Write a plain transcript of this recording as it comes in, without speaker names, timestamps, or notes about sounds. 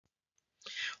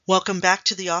Welcome back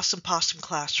to the Awesome Possum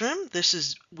Classroom. This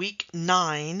is week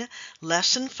 9,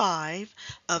 lesson 5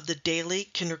 of the daily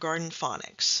kindergarten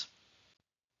phonics.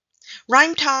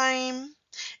 Rhyme time!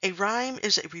 A rhyme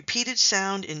is a repeated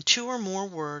sound in 2 or more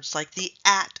words, like the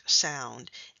at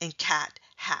sound in cat,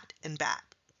 hat, and bat.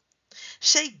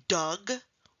 Say Doug,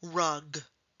 rug.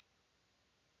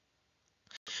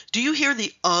 Do you hear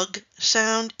the ug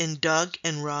sound in Doug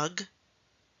and rug?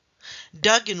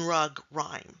 Doug and rug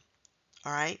rhyme.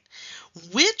 All right.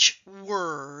 Which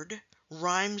word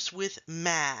rhymes with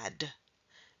mad?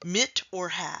 Mit or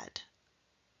had?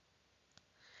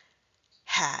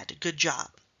 Had. Good job.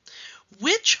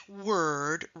 Which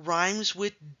word rhymes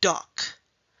with duck?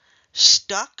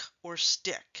 Stuck or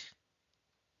stick?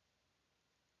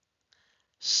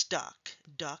 Stuck.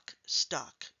 Duck,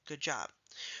 stuck. Good job.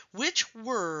 Which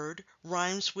word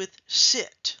rhymes with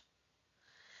sit?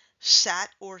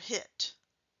 Sat or hit?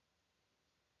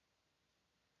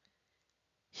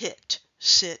 Hit.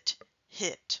 Sit,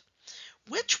 hit.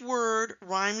 Which word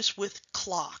rhymes with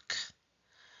clock?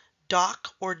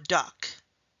 Dock or duck?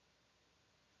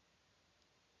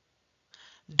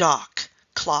 Dock,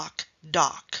 clock,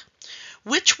 dock.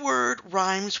 Which word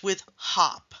rhymes with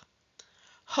hop?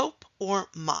 Hope or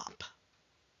mop?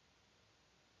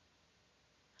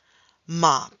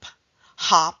 Mop,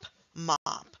 hop,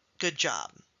 mop. Good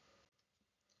job.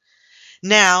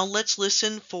 Now let's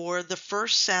listen for the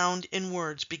first sound in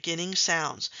words, beginning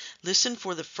sounds. Listen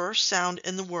for the first sound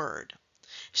in the word.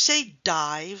 Say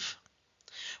dive.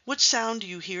 What sound do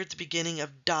you hear at the beginning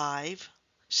of dive?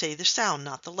 Say the sound,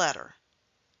 not the letter.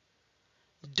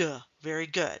 Duh. Very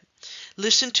good.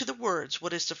 Listen to the words.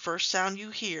 What is the first sound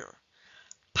you hear?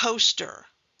 Poster.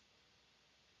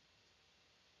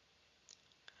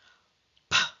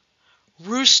 P.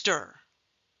 Rooster.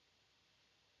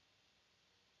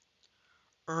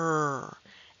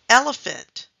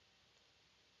 Elephant.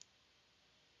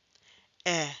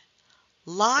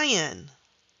 Lion.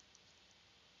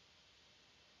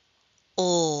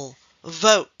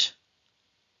 Vote.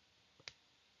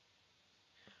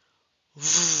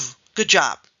 Good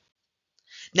job.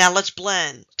 Now let's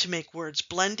blend to make words.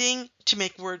 Blending to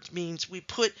make words means we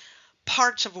put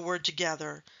parts of a word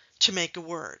together to make a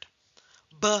word.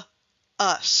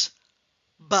 Us.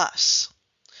 Bus.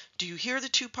 Do you hear the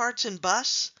 2 parts in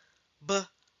bus?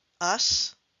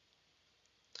 Us.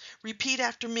 Repeat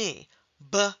after me.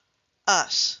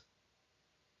 Us.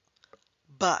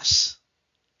 Bus.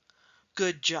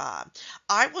 Good job.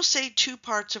 I will say 2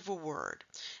 parts of a word.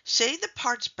 Say the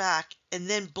parts back and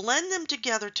then blend them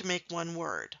together to make one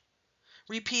word.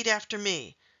 Repeat after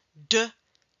me.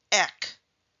 Ek.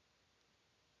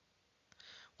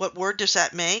 What word does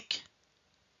that make?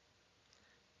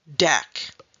 Deck.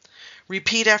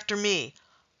 Repeat after me.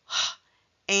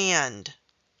 And.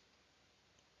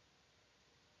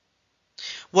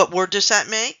 What word does that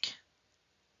make?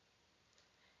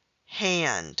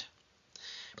 Hand.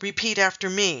 Repeat after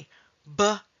me.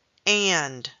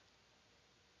 And.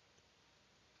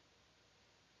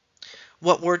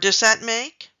 What word does that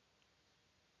make?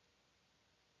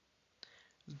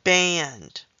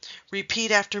 Band.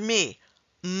 Repeat after me.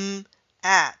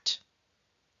 At.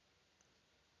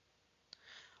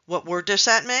 What word does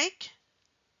that make?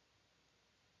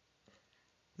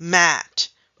 Mat.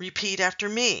 Repeat after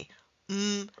me.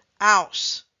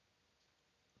 Ouse.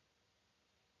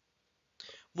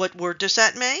 What word does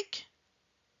that make?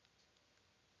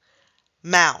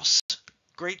 Mouse.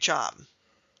 Great job.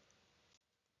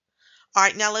 All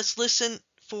right, now let's listen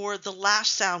for the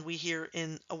last sound we hear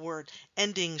in a word,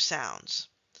 ending sounds.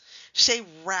 Say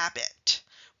rabbit.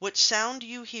 What sound do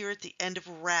you hear at the end of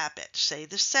rabbit? Say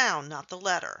the sound, not the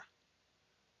letter.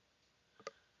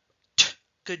 T.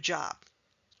 Good job.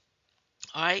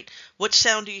 All right, what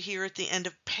sound do you hear at the end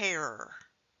of pear?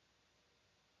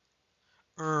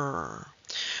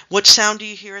 What sound do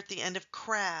you hear at the end of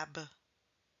crab?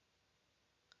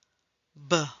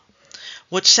 B.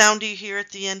 What sound do you hear at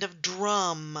the end of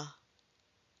drum?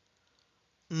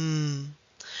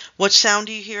 What sound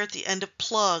do you hear at the end of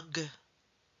plug?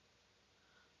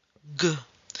 G.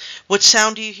 What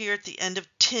sound do you hear at the end of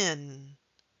tin?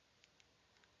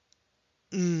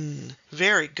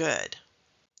 Very good.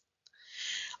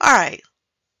 All right.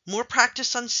 More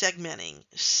practice on segmenting.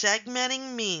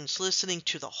 Segmenting means listening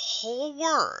to the whole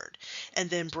word and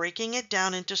then breaking it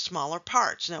down into smaller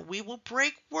parts. Now we will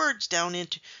break words down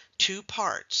into 2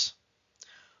 parts.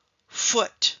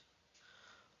 Foot.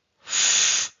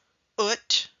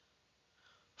 Foot.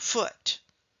 Foot.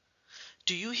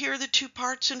 Do you hear the 2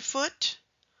 parts in foot?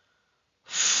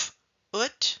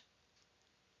 Foot.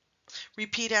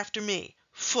 Repeat after me.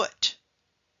 Foot.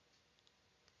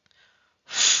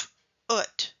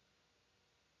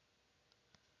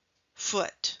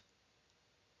 foot.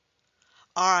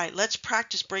 All right, let's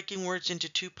practice breaking words into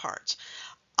two parts.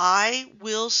 I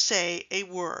will say a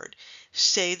word.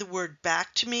 Say the word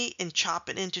back to me and chop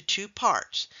it into two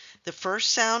parts, the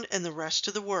first sound and the rest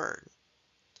of the word.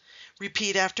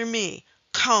 Repeat after me.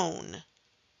 Cone.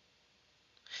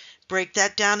 Break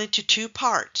that down into two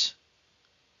parts.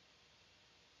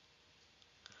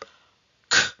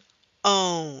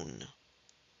 Own.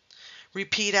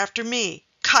 Repeat after me.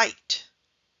 Kite.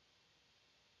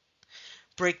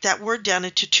 Break that word down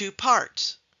into two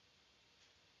parts.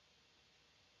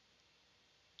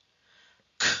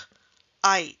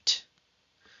 Ite.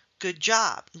 Good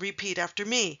job. Repeat after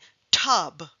me.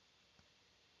 Tub.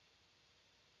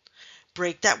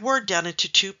 Break that word down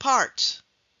into two parts.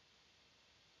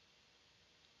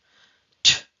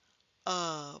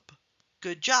 Tub.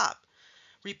 Good job.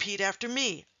 Repeat after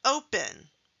me. Open.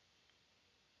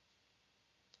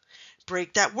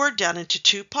 Break that word down into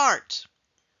two parts.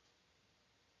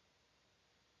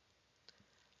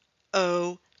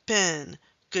 Open.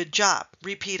 Good job.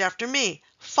 Repeat after me.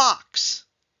 Fox.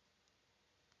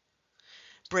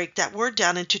 Break that word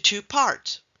down into two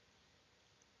parts.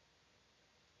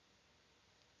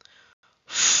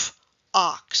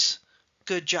 Ox.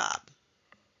 Good job.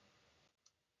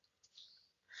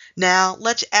 Now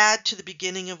let's add to the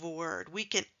beginning of a word. We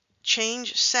can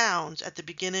change sounds at the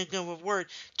beginning of a word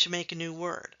to make a new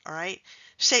word. All right?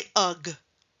 Say ugh.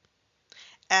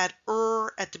 Add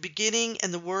at the beginning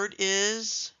and the word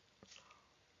is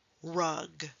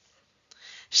rug.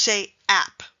 Say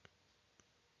app.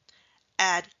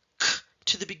 Add k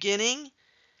to the beginning.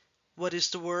 What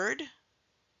is the word?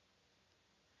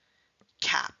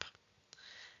 Cap.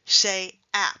 Say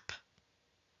app.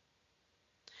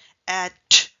 Add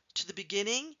t to the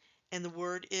beginning and the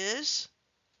word is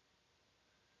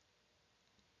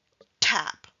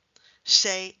tap.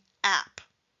 Say app.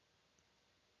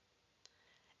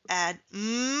 Add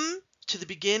to the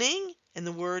beginning and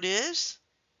the word is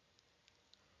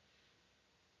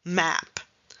map.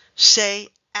 Say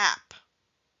app.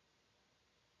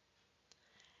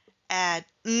 Add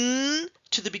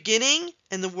to the beginning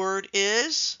and the word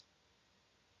is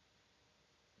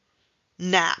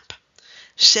nap.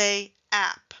 Say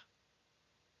app.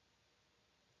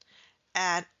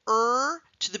 Add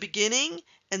to the beginning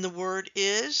and the word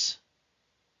is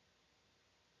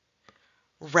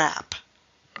wrap.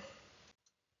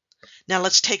 Now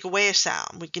let's take away a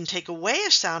sound. We can take away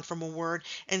a sound from a word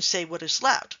and say what is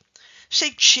left.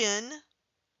 Say chin.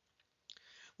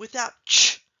 Without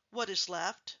ch, what is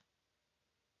left?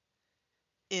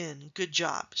 In. Good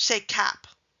job. Say cap.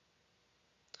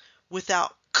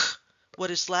 Without k,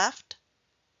 what is left?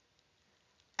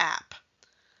 App.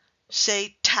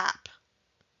 Say tap.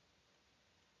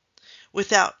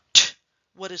 Without t,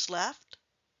 what is left?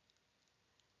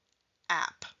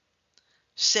 App.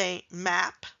 Say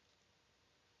map.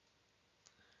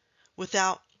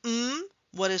 Without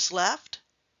what is left?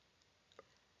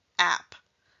 App.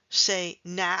 Say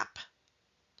nap.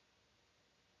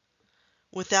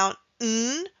 Without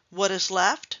what is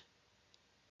left?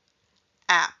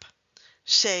 App.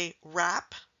 Say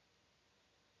wrap.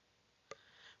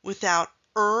 Without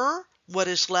what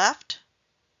is left?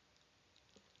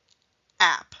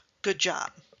 App. Good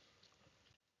job.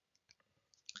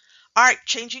 All right,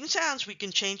 changing sounds. We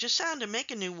can change a sound and make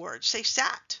a new word. Say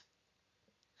sat.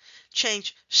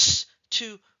 Change s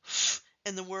to f,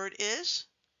 and the word is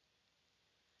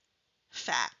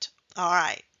fat. All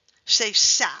right. Say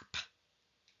sap.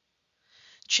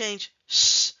 Change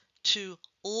s to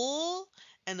l,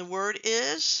 and the word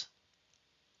is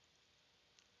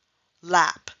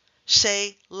lap.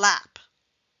 Say lap.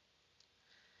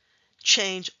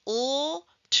 Change l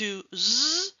to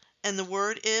z, and the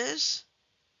word is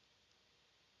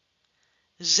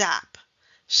zap.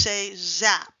 Say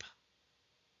zap.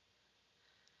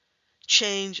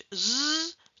 Change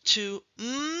z to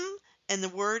and the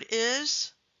word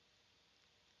is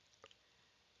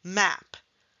map.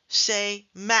 Say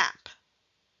map.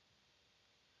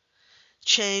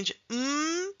 Change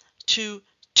to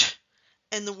t,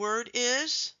 and the word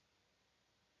is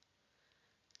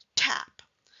tap.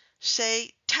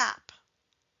 Say tap.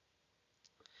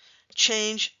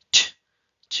 Change t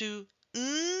to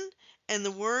and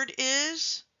the word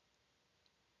is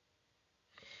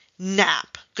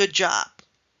nap. Good job.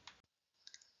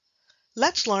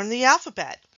 Let's learn the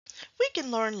alphabet. We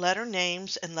can learn letter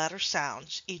names and letter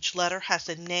sounds. Each letter has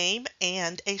a name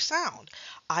and a sound.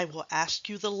 I will ask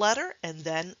you the letter and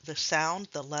then the sound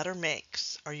the letter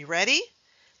makes. Are you ready?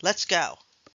 Let's go.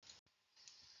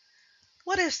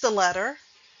 What is the letter?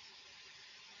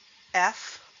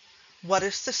 F. What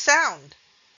is the sound?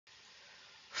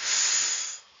 F.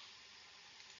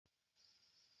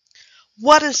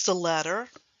 What is the letter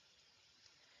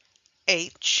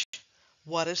H?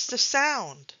 What is the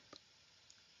sound?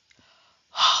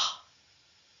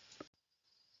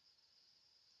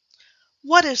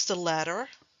 What is the letter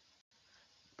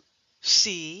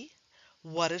C?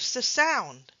 What is the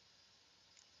sound?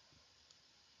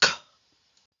 K.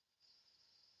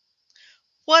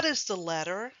 What is the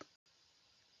letter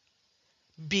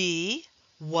B?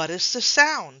 What is the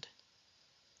sound?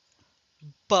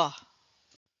 B.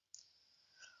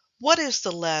 What is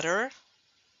the letter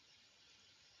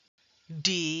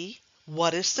D?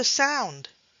 What is the sound?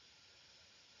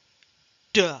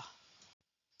 D.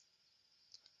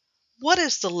 What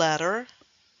is the letter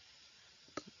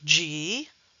G?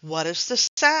 What is the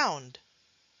sound?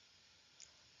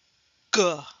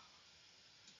 G.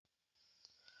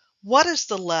 What is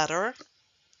the letter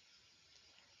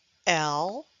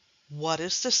L? What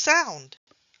is the sound?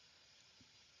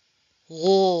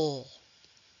 L.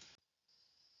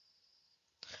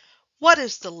 What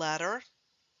is the letter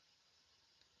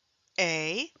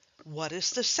A? What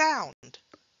is the sound?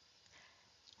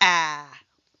 A.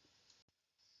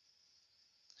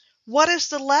 What is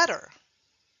the letter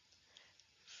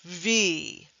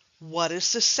V? What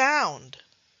is the sound?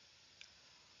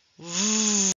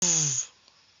 V.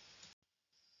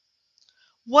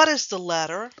 What is the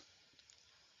letter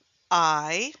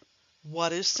I?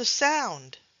 What is the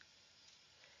sound?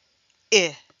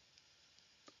 I.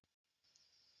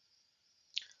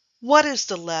 What is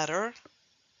the letter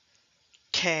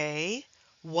K?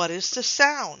 What is the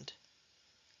sound?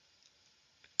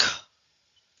 K.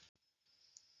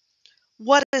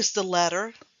 What is the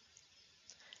letter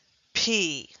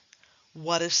P?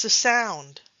 What is the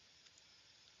sound?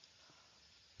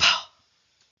 P.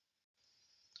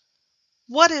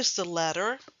 What is the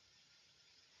letter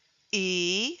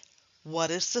E?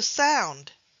 What is the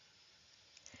sound?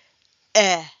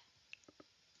 E.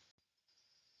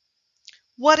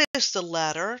 What is the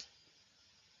letter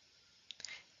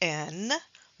N?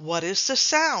 What is the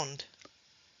sound?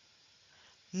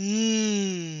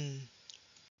 N.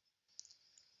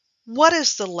 What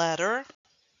is the letter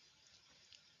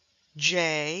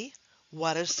J?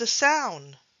 What is the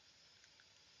sound?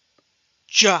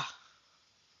 J.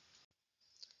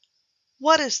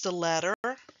 What is the letter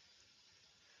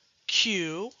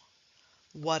Q?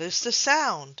 What is the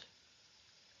sound?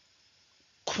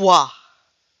 Qua.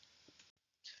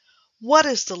 What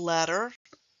is the letter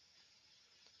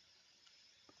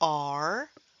R?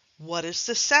 What is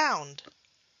the sound?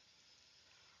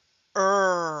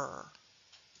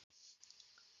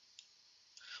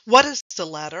 What is the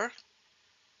letter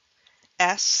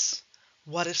S?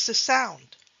 What is the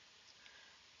sound?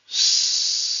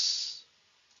 S.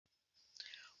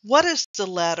 What is the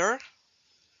letter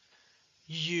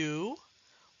U?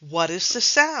 What is the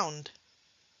sound?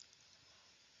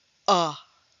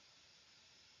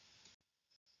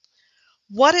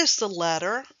 What is the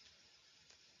letter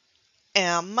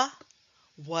M?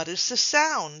 What is the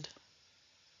sound?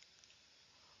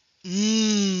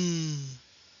 Mm.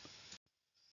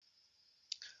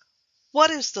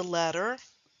 What is the letter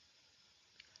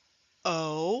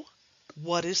O?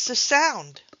 What is the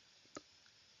sound?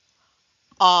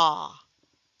 Ah.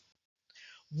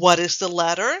 What is the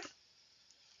letter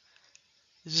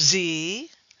Z?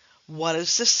 What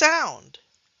is the sound?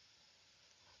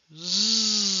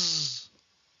 Z.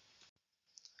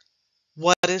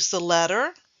 What is the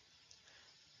letter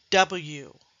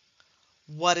W?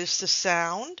 What is the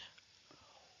sound?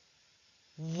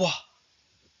 W.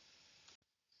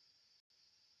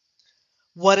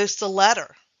 What is the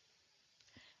letter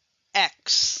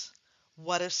X?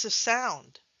 What is the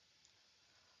sound?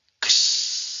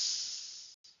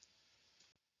 X.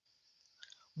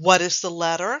 What is the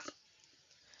letter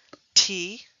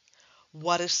T?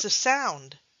 What is the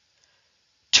sound?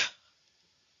 T.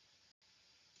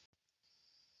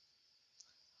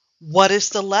 What is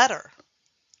the letter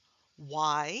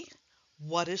Y?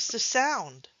 What is the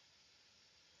sound?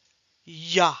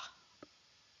 Ya.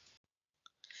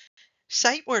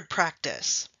 Sight word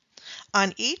practice.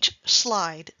 On each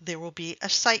slide, there will be a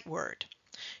sight word.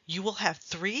 You will have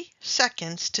 3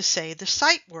 seconds to say the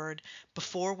sight word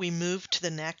before we move to the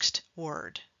next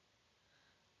word.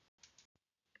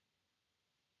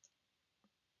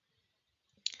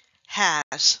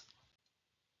 Has.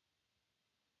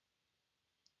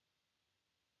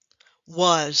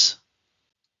 Was.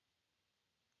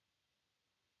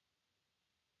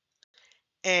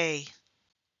 A.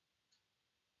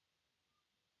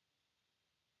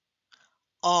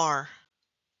 Are.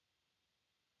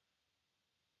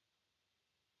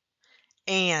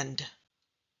 And.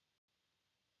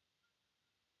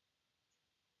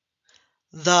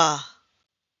 The.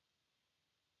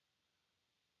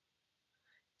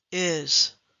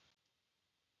 is,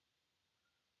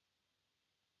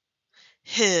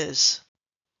 his.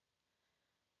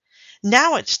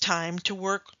 Now it's time to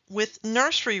work with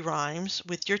nursery rhymes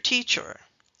with your teacher.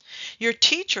 Your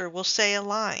teacher will say a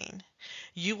line.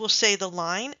 You will say the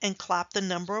line and clap the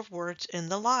number of words in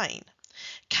the line.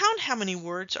 Count how many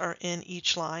words are in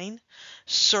each line.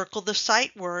 Circle the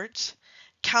sight words.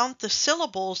 Count the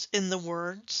syllables in the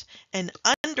words and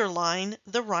underline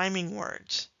the rhyming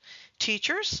words.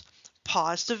 Teachers,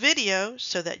 pause the video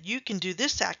so that you can do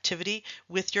this activity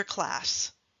with your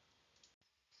class.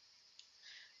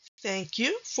 Thank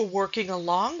you for working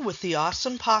along with the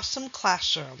Awesome Possum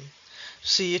Classroom.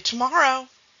 See you tomorrow.